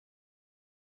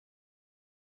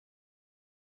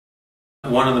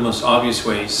One of the most obvious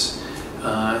ways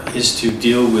is to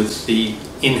deal with the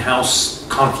in-house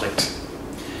conflict,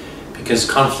 because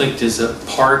conflict is a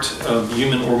part of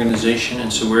human organization,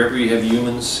 and so wherever you have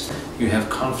humans, you have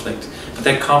conflict. But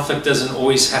that conflict doesn't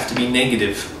always have to be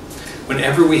negative.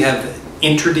 Whenever we have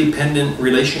interdependent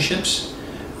relationships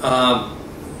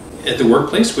at the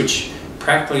workplace, which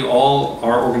practically all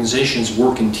our organizations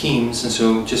work in teams, and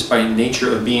so just by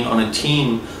nature of being on a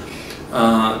team,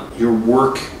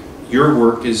 your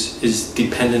work is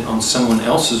dependent on someone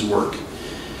else's work.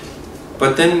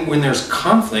 But then when there's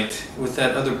conflict with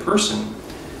that other person,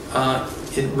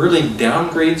 it really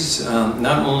downgrades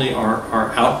not only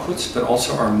our outputs, but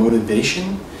also our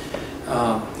motivation.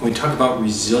 When we talk about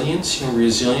resilience,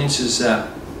 resilience is that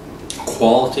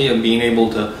quality of being able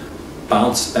to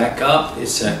bounce back up.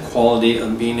 It's that quality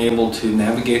of being able to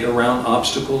navigate around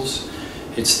obstacles.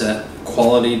 It's that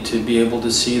quality to be able to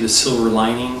see the silver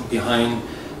lining behind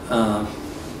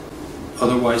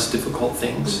otherwise difficult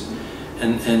things,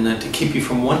 and to keep you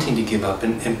from wanting to give up.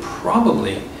 And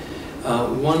probably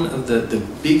one of the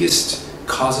biggest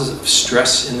causes of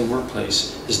stress in the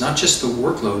workplace is not just the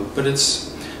workload, but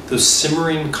it's those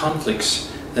simmering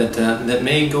conflicts that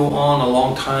may go on a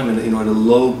long time and at a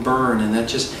low burn, and that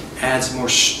just adds more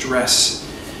stress.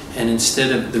 And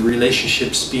instead of the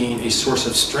relationships being a source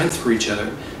of strength for each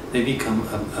other, they become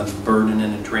a burden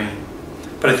and a drain.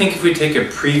 But I think if we take a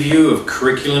preview of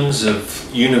curriculums of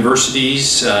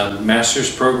universities, master's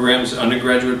programs,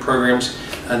 undergraduate programs,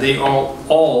 they are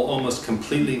all almost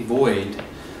completely void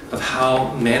of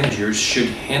how managers should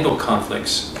handle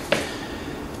conflicts.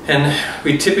 And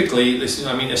we typically,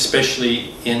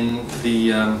 especially in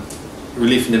the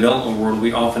relief and development world,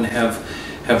 we often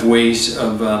have ways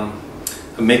of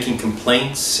making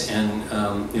complaints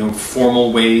and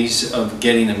formal ways of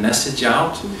getting a message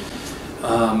out.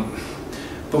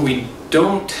 But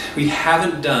we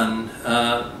haven't done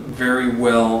very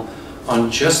well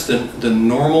on just the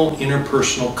normal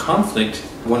interpersonal conflict.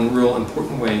 One real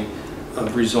important way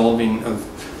of resolving, of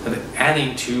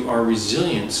adding to our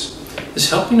resilience, is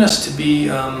helping us to be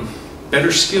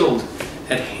better skilled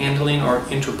at handling our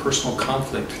interpersonal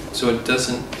conflict so it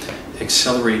doesn't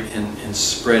accelerate and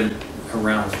spread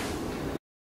around.